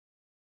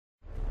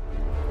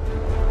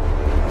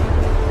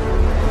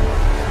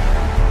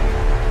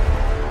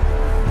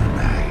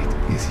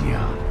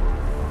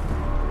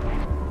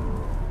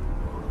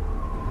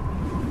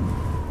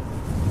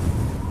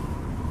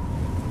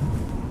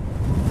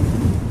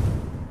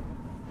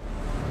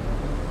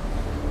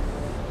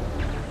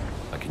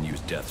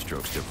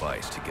Deathstroke's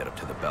device to get up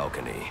to the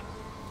balcony.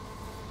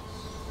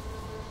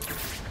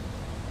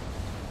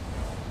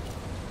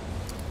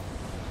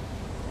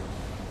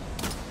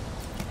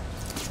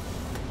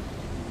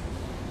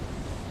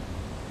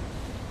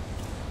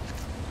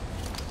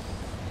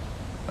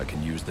 I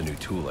can use the new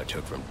tool I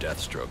took from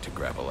Deathstroke to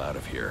grapple out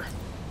of here.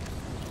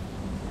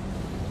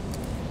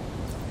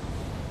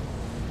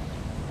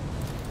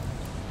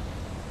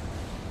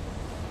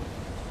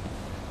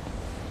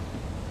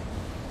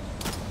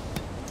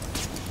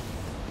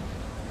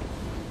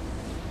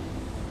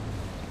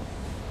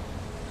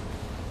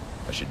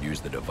 I should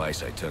use the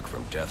device I took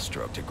from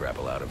Deathstroke to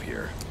grapple out of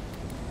here.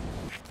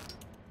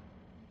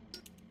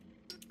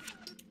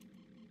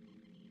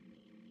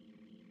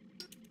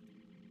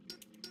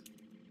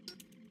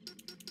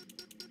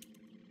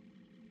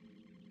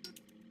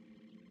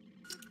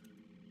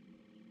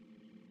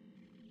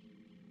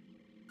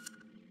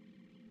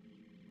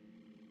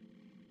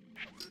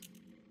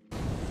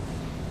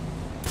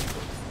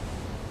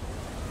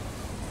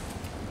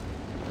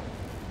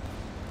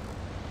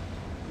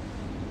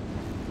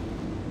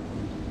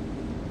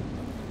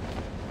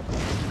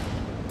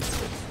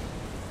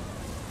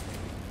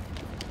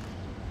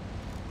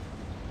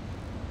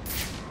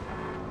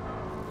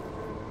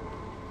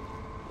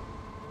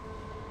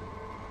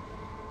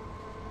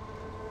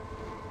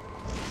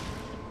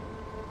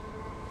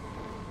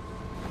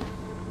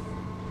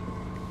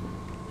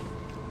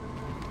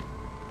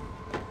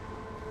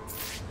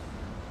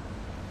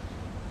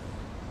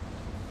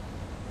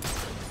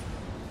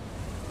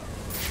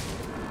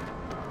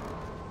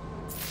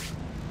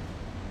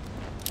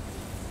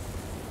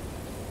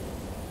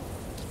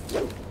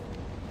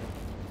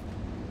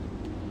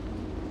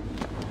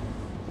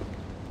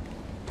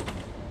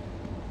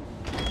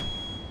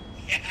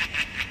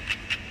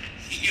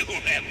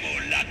 You'll have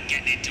more luck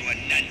getting into a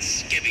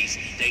nun's skivvies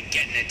than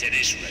getting into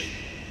this room.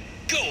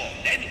 Go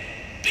on then,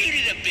 beat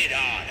it a bit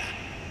harder.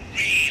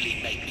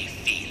 Really make me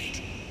feel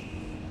it.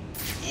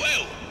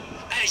 Well,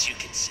 as you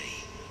can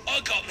see,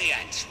 I got me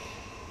hands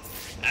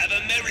full. Have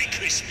a Merry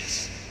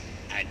Christmas,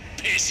 and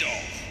piss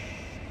off.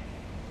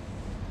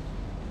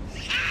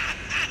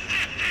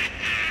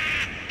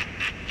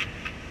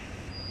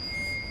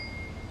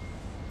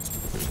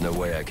 There's no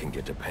way I can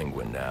get to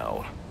Penguin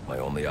now. My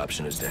only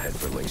option is to head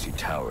for Lacey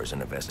Towers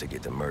and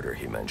investigate the murder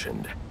he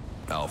mentioned.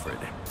 Alfred,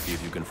 see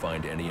if you can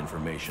find any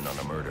information on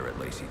a murder at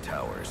Lacey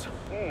Towers.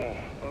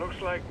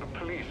 Looks like the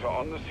police are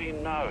on the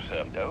scene now,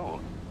 sir. Oh,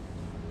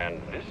 and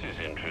this is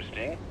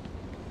interesting.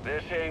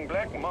 They're saying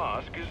Black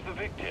Mask is the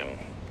victim.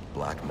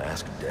 Black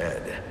Mask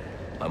dead.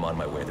 I'm on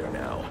my way there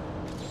now.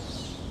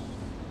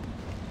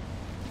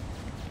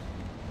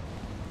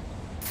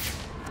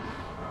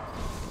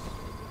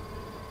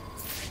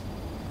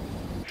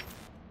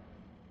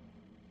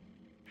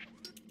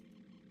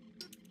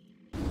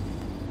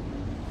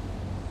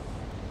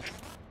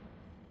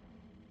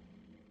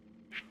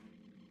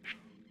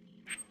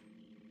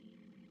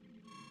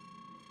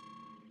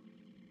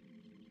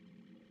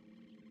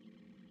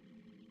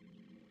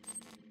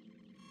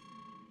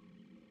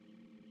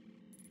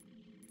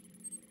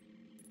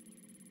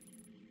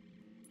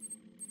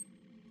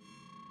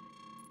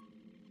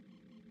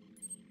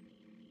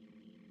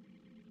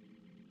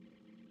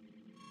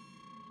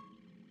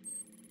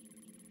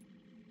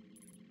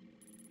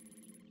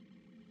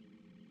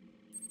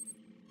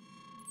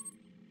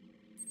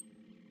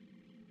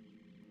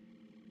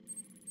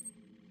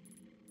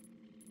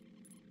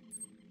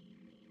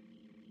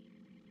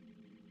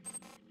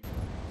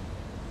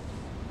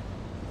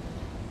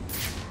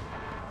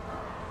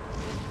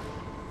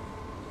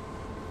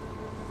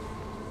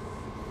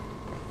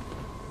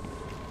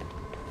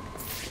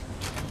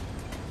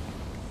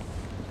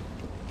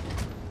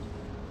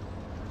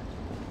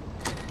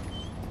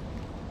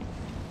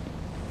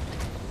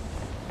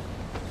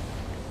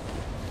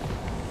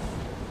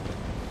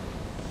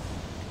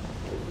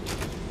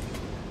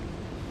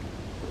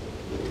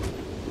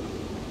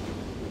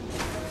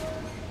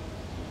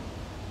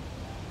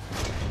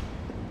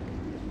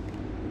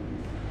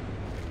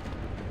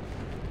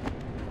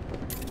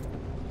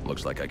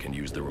 Looks like I can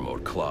use the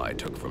remote claw I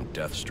took from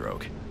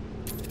Deathstroke.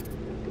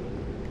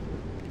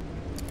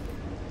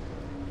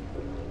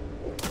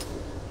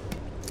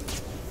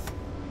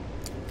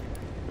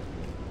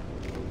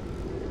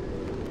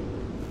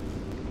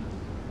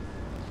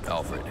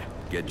 Alfred,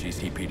 get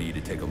GCPD to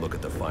take a look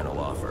at the final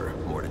offer.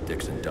 More to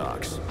Dixon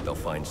Docks. They'll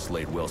find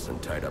Slade Wilson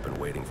tied up and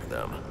waiting for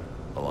them,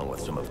 along with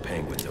some of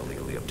Penguin's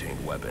illegally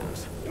obtained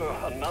weapons.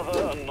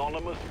 Another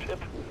anonymous tip?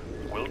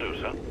 Will do,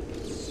 sir.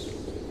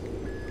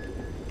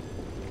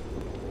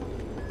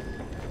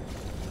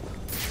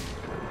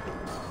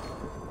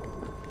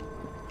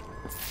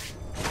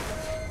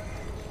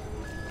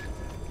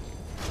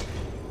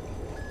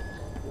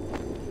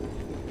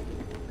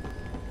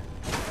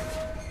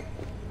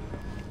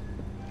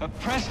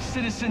 Oppressed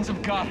citizens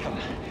of Gotham,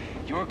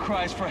 your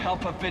cries for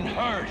help have been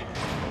heard.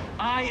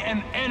 I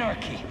am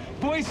Anarky,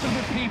 voice of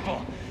the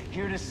people.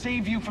 Here to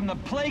save you from the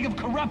plague of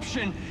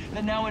corruption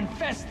that now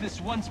infests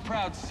this once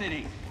proud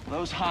city.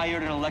 Those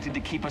hired and elected to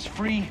keep us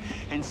free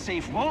and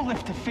safe won't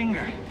lift a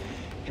finger.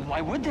 And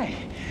why would they?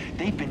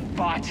 They've been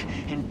bought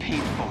and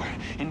paid for,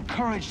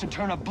 encouraged to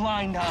turn a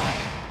blind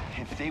eye.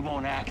 If they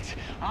won't act,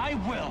 I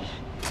will.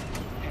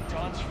 At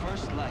dawn's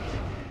first light.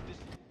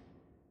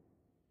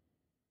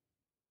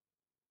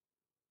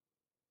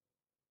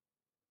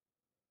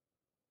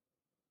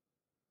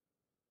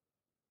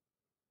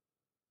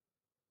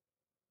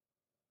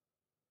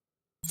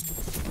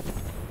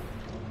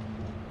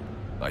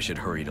 I should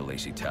hurry to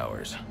Lacey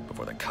Towers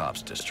before the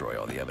cops destroy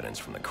all the evidence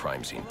from the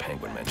crime scene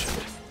Penguin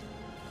mentioned.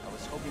 I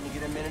was hoping to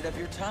get a minute of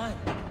your time.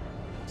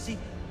 See,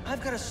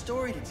 I've got a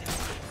story to tell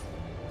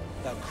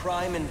you. About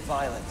crime and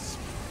violence.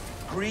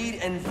 Greed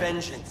and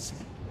vengeance.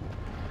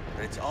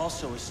 But it's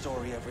also a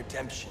story of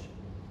redemption.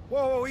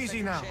 Whoa,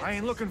 easy now. I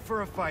ain't looking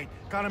for a fight.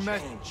 Got a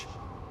message. Change.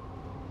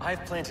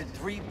 I've planted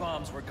 3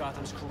 bombs where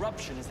Gotham's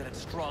corruption is at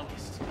its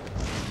strongest.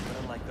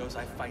 But unlike those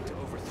I fight to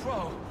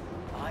overthrow,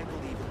 I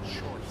believe in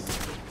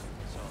choice.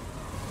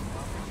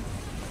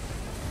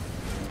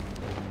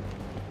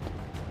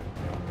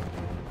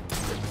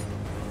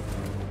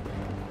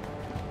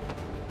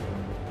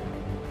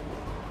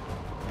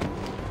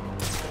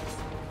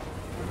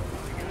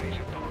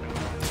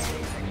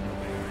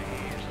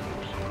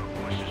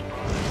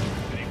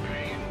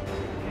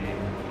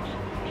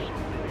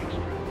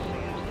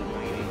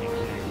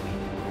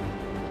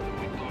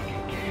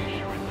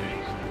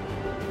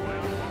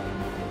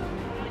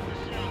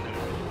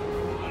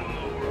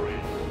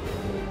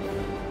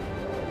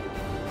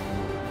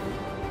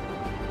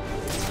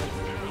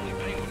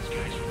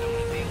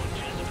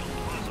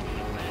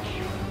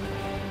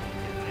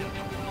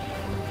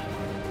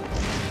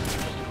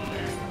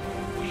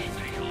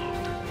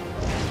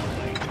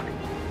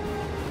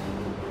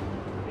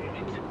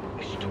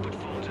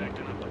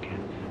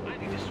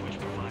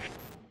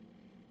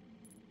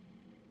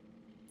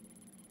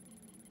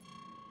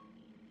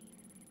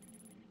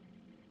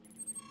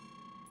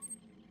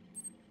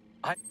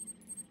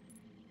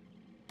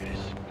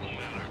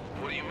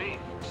 What do you mean?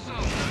 Some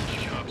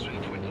nutjob's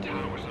been putting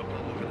towers up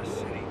all over the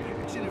city.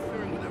 It's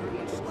interfering with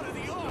everyone's... What are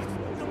the odds?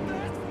 The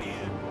Batman!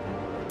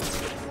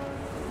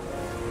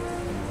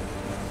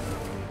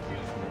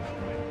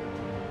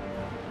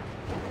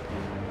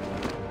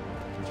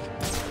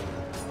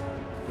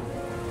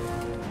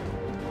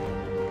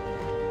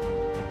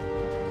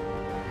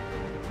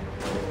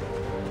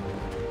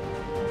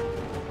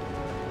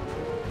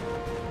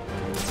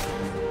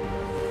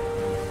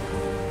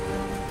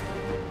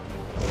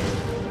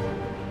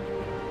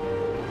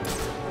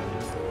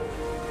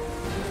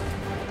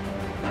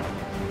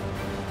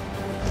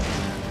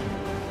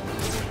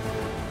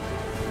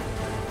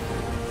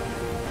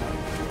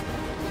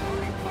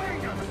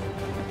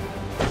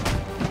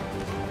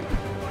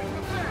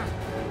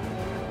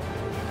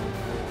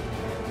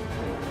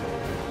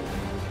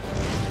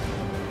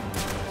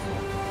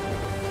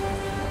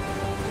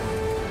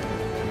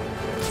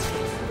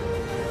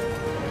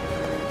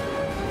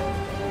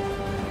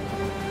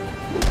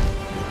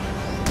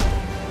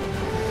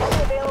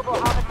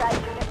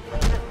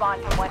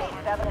 To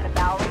 187 in the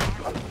Bowery.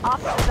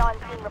 Officers on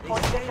scene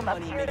report victim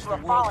appears to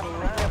have fallen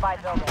from a nearby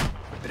building.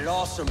 But it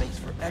also makes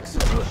for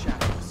excellent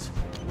shackles.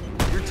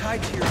 You're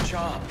tied to your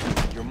job,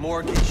 your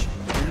mortgage,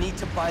 your need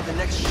to buy the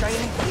next shiny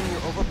thing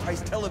your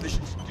overpriced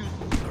televisions do.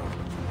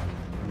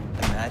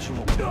 Imagine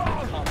what we could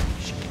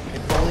accomplish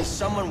if only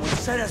someone would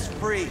set us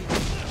free.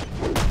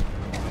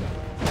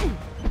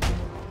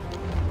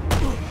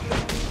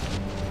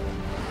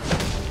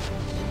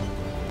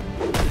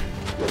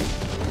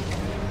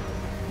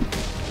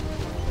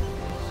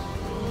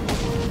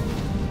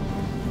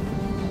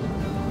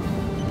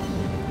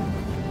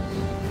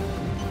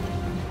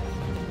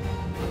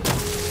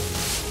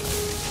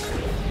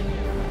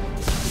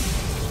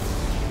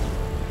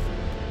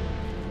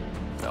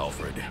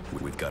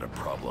 We've got a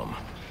problem.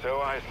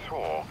 So I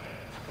saw.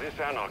 This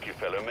Anarky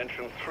fellow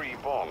mentioned 3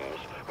 bombs,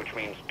 which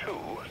means 2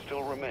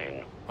 still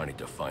remain. I need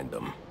to find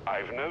them.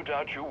 I've no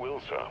doubt you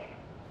will, sir.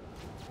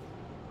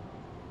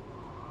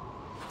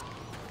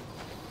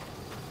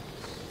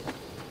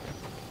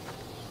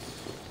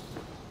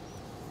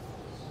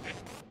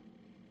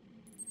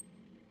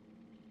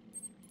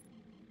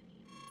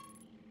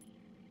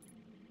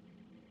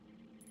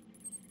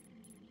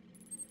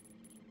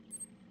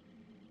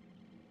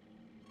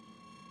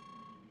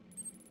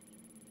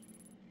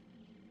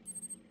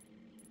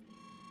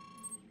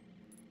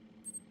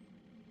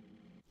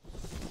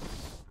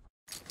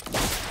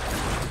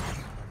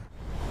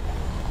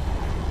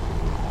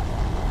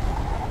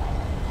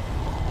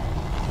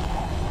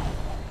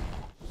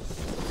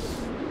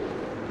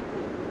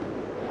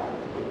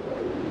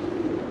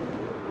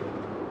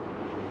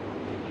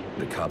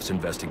 The cops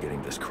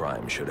investigating this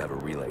crime should have a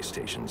relay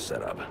station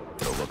set up.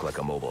 It'll look like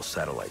a mobile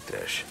satellite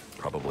dish,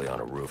 probably on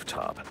a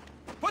rooftop.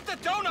 Put the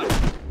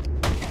donut!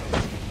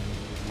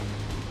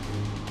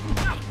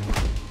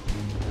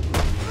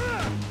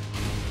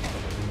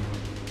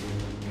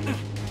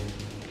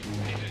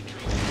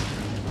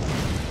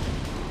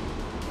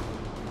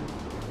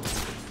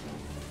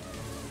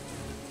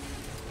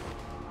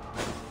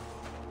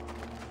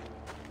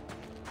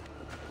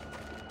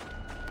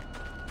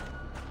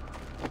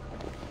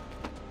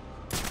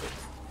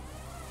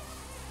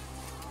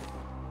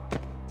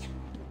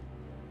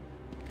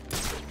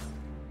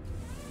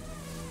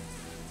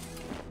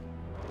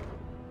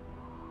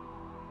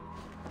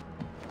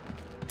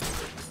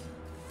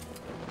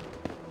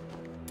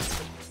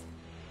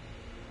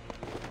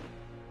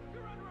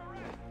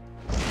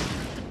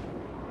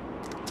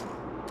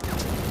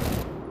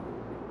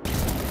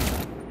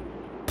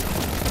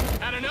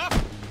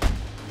 enough?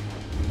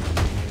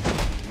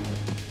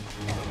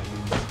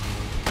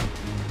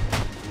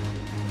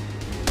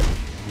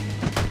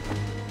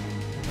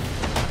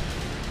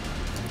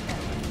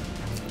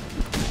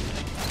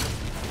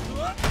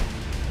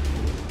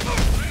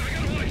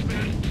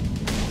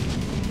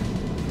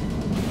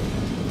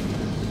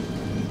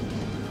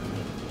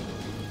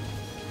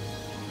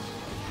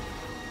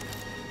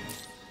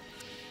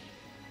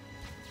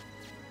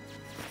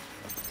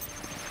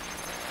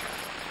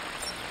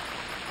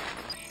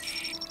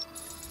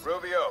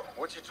 Rubio,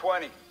 what's your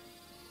 20?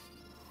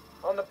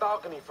 On the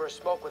balcony for a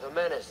smoke with a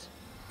menace.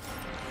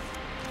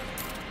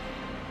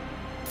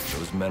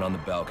 Those men on the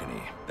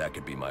balcony, that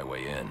could be my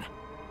way in.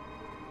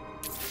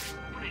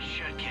 Pretty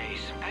shut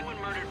case.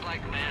 Penguin murdered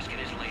Black Mask and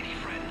his lady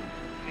friend.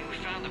 I mean, we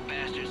found the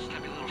bastards'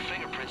 stubby little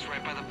fingerprints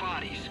right by the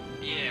bodies.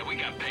 Yeah, we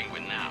got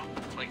Penguin now.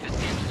 Like the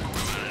team's going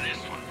out of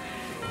this one.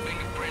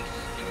 Fingerprints,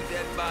 2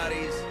 dead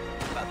bodies.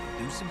 About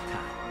to do some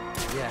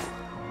time. Yeah,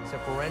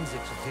 except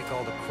forensics will take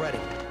all the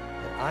credit.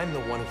 And I'm the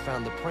one who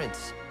found the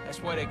prints.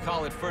 That's why they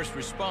call it first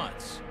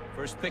response.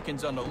 First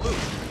pickings on the loot,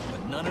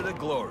 but none of the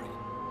glory.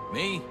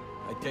 Me,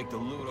 I take the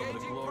loot over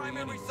the glory.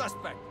 Primary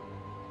suspect.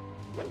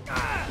 You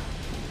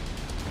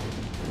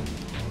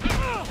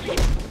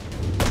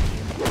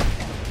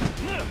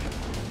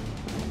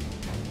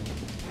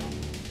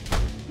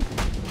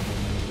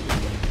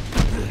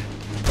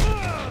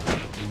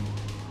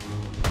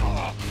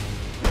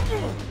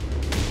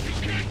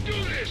can't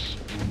do this!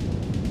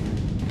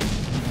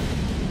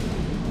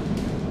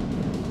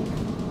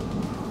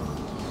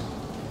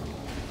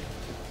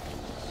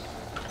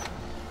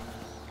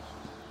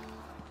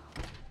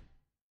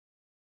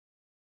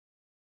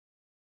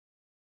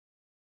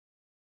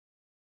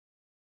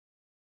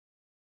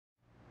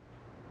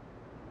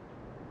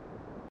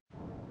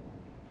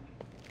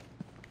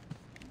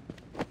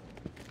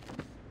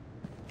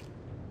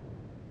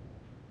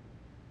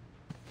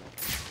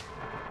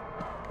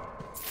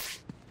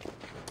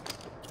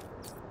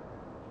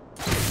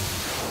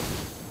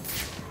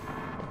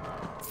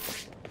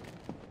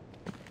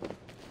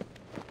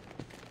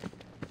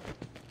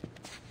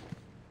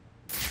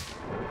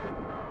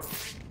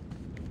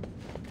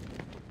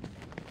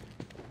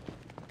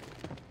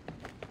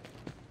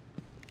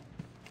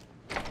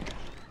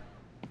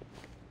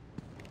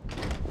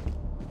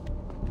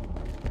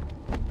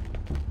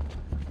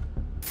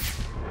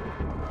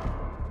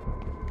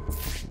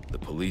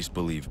 Police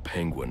believe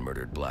Penguin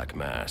murdered Black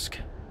Mask,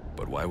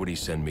 but why would he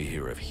send me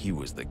here if he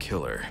was the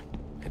killer?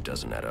 It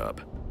doesn't add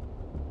up.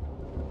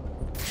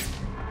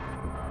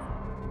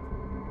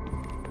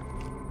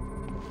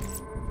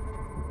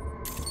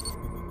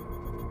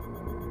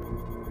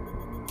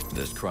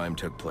 This crime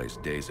took place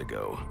days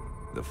ago.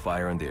 The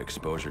fire and the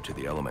exposure to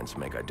the elements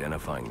make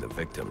identifying the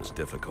victims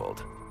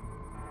difficult.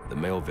 The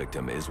male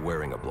victim is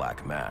wearing a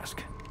black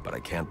mask, but I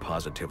can't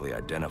positively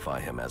identify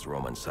him as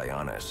Roman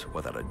Sionis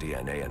without a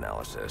DNA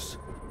analysis.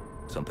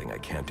 Something I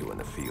can't do in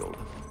the field.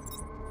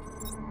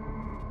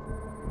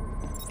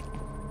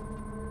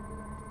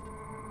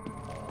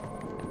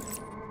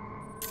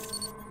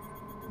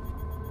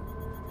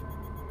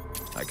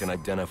 I can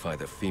identify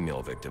the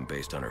female victim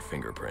based on her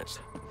fingerprints.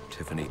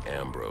 Tiffany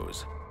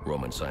Ambrose,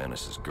 Roman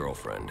Sionis'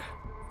 girlfriend.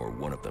 Or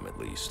one of them at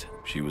least.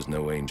 She was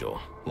no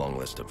angel, long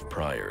list of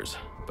priors,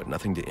 but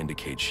nothing to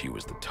indicate she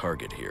was the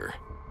target here.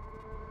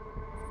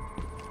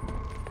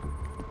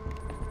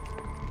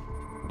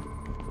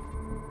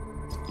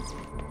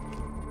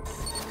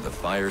 The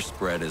fire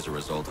spread as a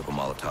result of a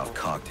Molotov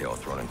cocktail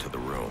thrown into the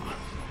room.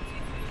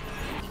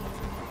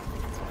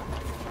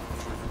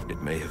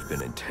 It may have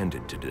been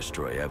intended to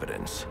destroy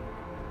evidence.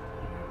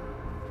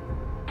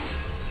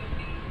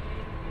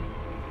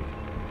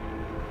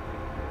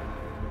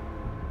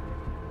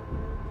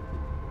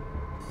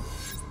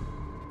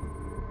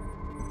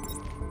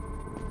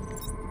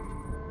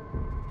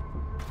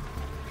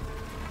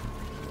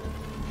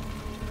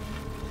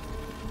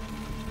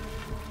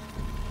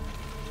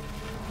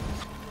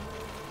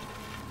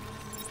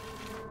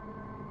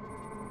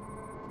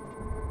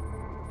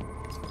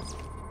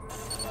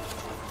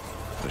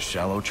 The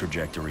shallow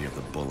trajectory of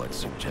the bullet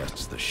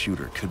suggests the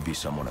shooter could be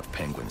someone of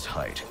Penguin's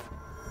height.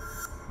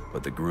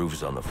 But the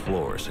grooves on the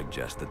floor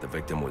suggest that the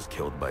victim was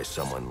killed by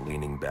someone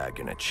leaning back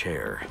in a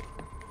chair.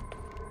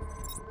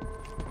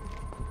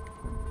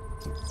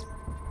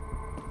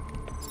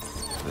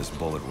 This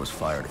bullet was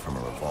fired from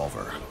a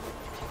revolver.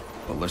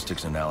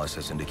 Ballistics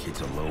analysis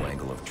indicates a low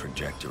angle of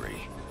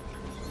trajectory.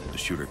 The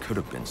shooter could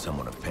have been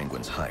someone of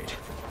Penguin's height.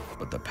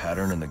 But the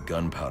pattern in the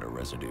gunpowder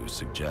residue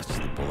suggests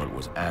the bullet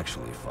was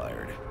actually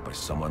fired by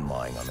someone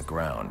lying on the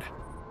ground.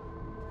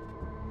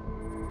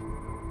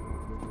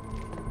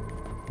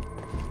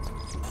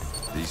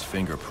 These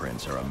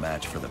fingerprints are a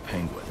match for the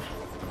Penguin,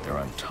 but they're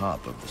on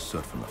top of the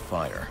soot from the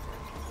fire.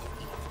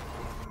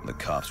 The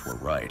cops were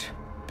right.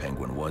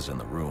 Penguin was in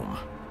the room,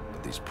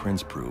 but these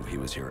prints prove he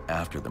was here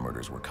after the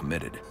murders were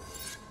committed.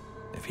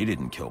 If he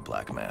didn't kill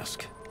Black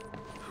Mask,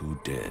 who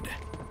did?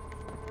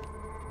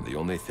 The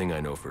only thing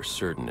I know for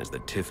certain is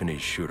that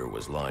Tiffany's shooter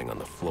was lying on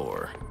the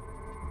floor.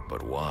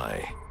 But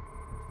why?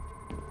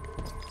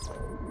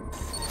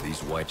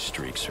 These white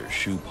streaks are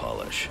shoe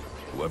polish.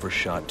 Whoever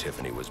shot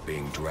Tiffany was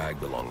being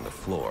dragged along the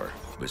floor.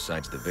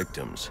 Besides the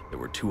victims, there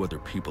were 2 other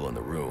people in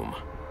the room.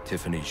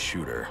 Tiffany's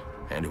shooter,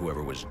 and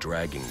whoever was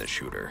dragging the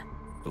shooter.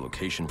 The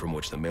location from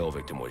which the male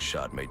victim was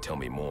shot may tell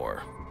me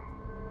more.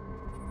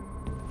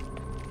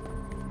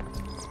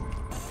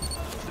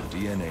 The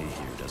DNA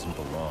here doesn't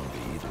belong to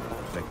either of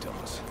the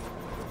victims.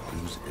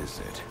 Whose is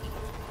it?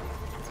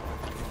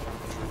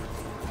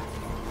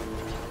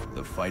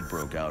 The fight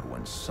broke out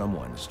when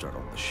someone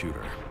startled the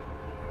shooter.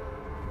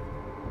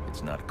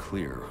 It's not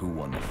clear who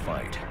won the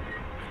fight.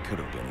 It could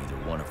have been either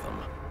one of them.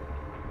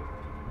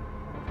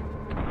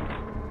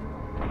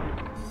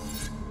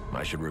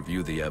 I should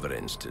review the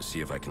evidence to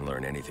see if I can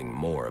learn anything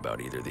more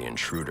about either the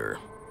intruder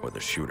or the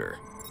shooter.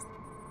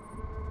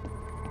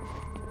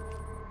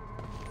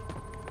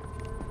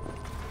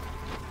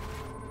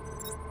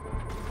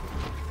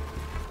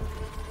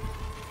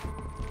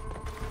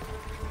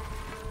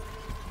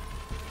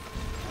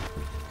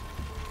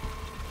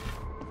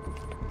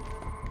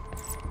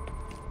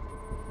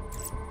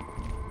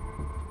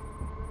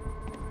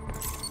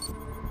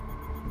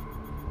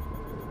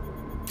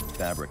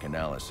 Fabric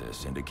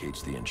analysis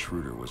indicates the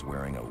intruder was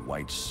wearing a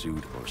white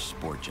suit or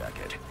sport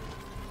jacket.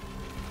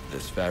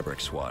 This fabric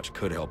swatch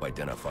could help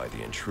identify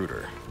the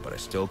intruder, but I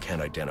still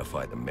can't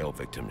identify the male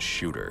victim's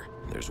shooter.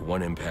 There's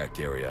one impact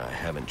area I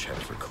haven't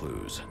checked for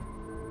clues.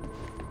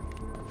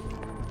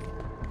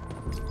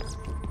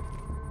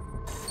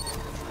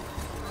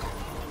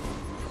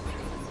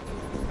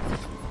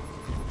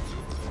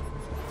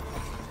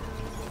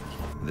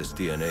 This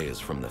DNA is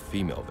from the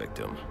female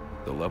victim.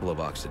 The level of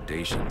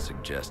oxidation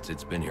suggests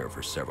it's been here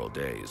for several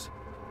days.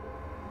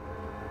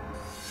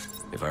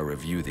 If I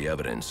review the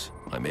evidence,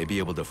 I may be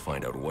able to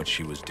find out what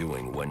she was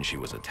doing when she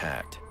was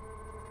attacked.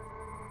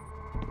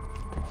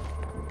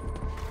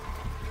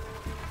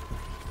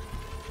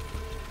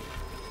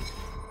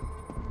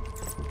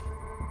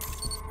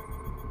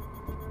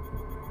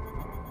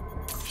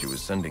 She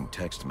was sending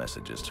text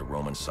messages to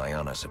Roman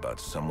Sionis about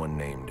someone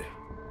named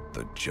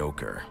the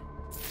Joker.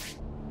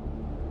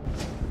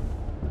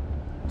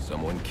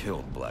 Someone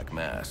killed Black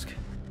Mask,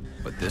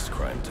 but this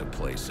crime took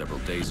place several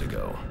days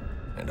ago,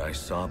 and I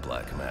saw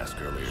Black Mask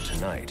earlier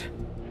tonight.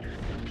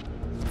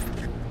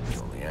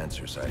 The only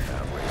answers I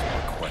have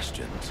raise more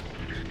questions.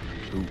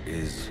 Who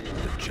is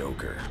the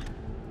Joker?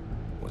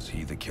 Was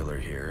he the killer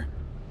here,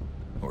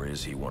 or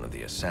is he one of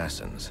the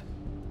assassins?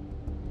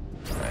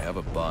 I have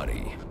a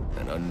body,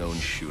 an unknown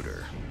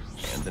shooter,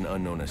 and an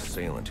unknown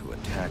assailant who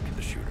attacked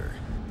the shooter.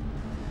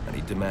 I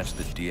need to match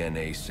the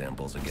DNA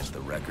samples against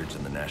the records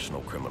in the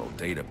National Criminal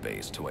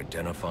Database to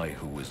identify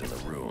who was in the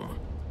room.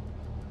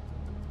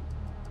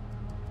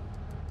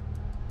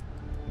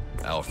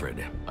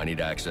 Alfred, I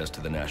need access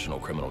to the National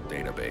Criminal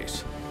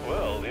Database.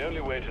 Well, the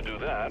only way to do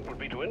that would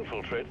be to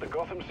infiltrate the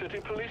Gotham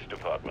City Police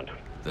Department.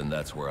 Then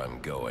that's where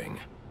I'm going.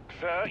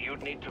 Sir,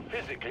 you'd need to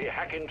physically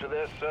hack into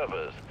their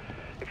servers.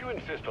 If you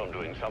insist on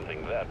doing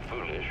something that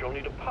foolish, you'll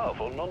need a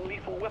powerful,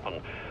 non-lethal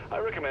weapon. I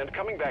recommend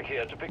coming back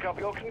here to pick up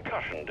your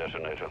concussion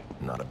detonator.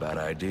 Not a bad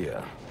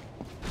idea.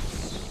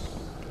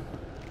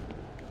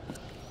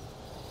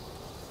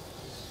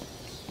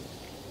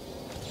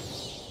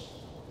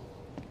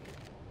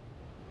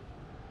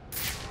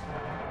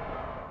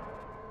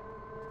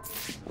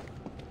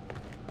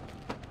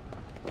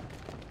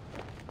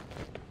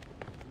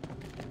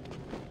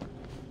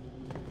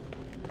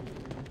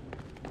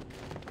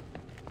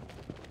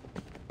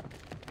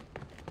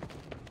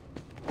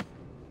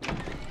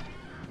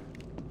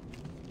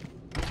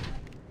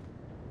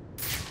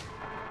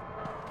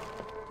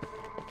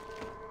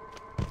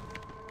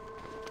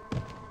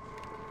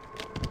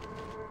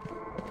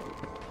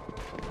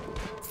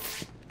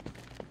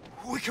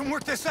 We can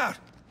work this out!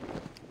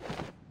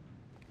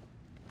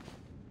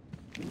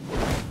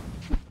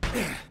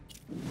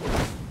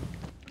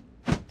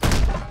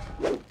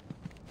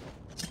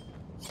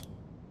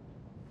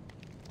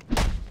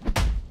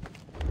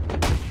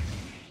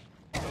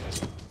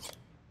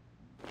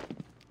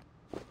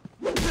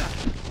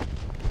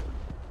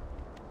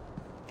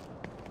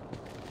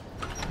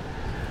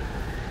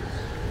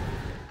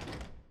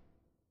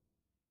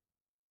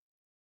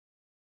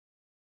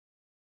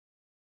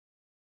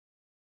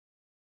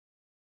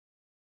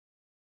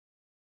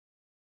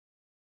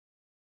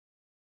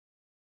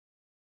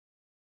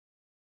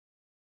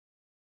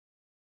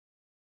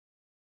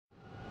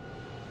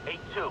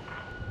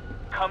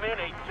 Come in,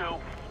 8-2.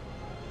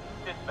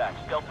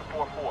 Dispatch, Delta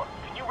 4-4.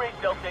 Can you raise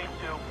Delta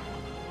 8-2?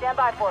 Stand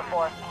by,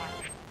 4-4.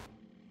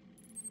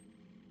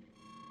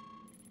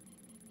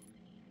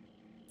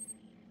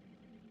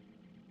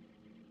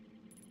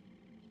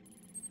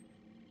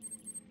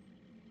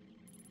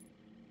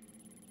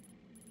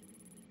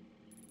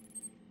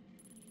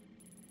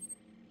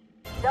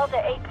 Delta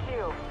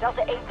 8-2.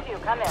 Delta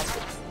 8-2, come in.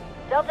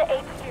 Delta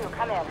 8-2,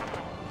 come in.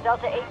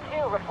 Delta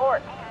 8-2,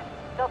 report.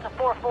 Delta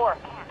 4-4.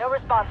 No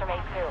response from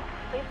 8-2.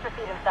 Please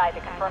proceed inside to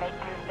confirm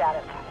 8-2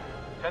 status.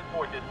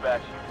 10-4,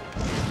 dispatch.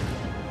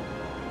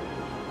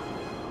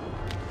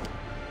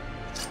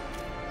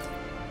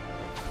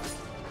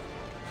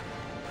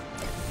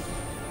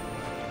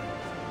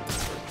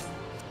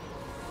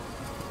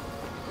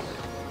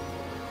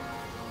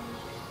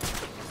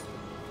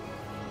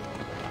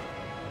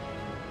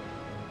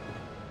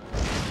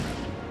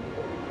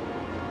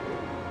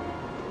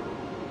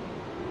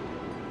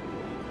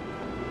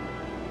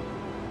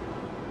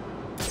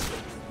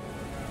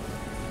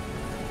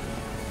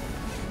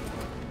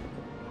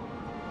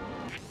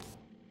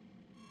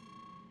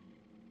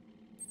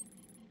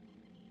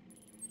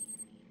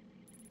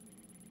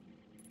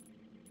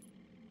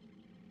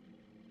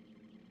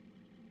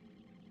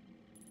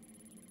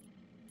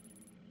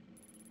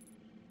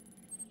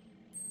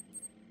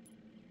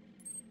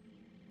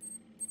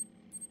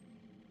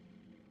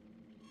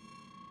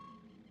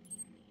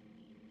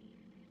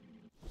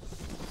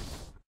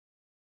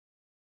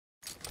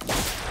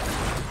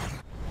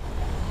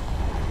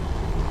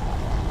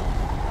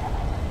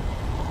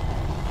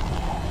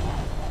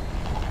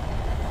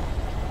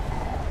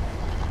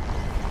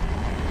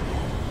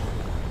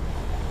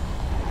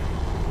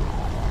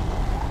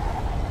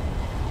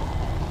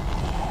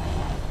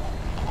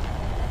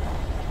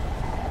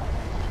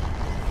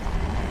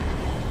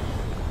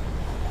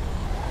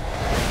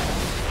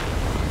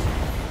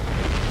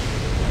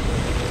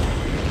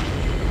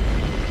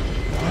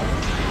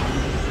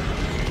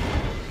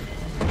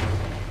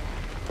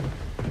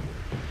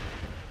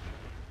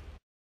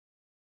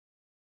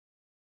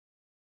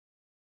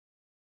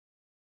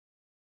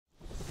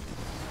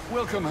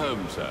 Welcome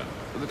home, sir.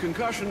 The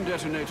concussion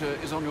detonator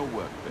is on your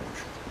workbench.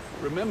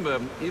 Remember,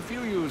 if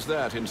you use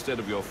that instead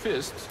of your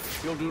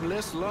fists, you'll do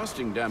less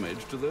lasting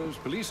damage to those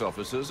police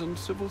officers and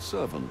civil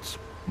servants.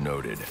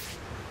 Noted.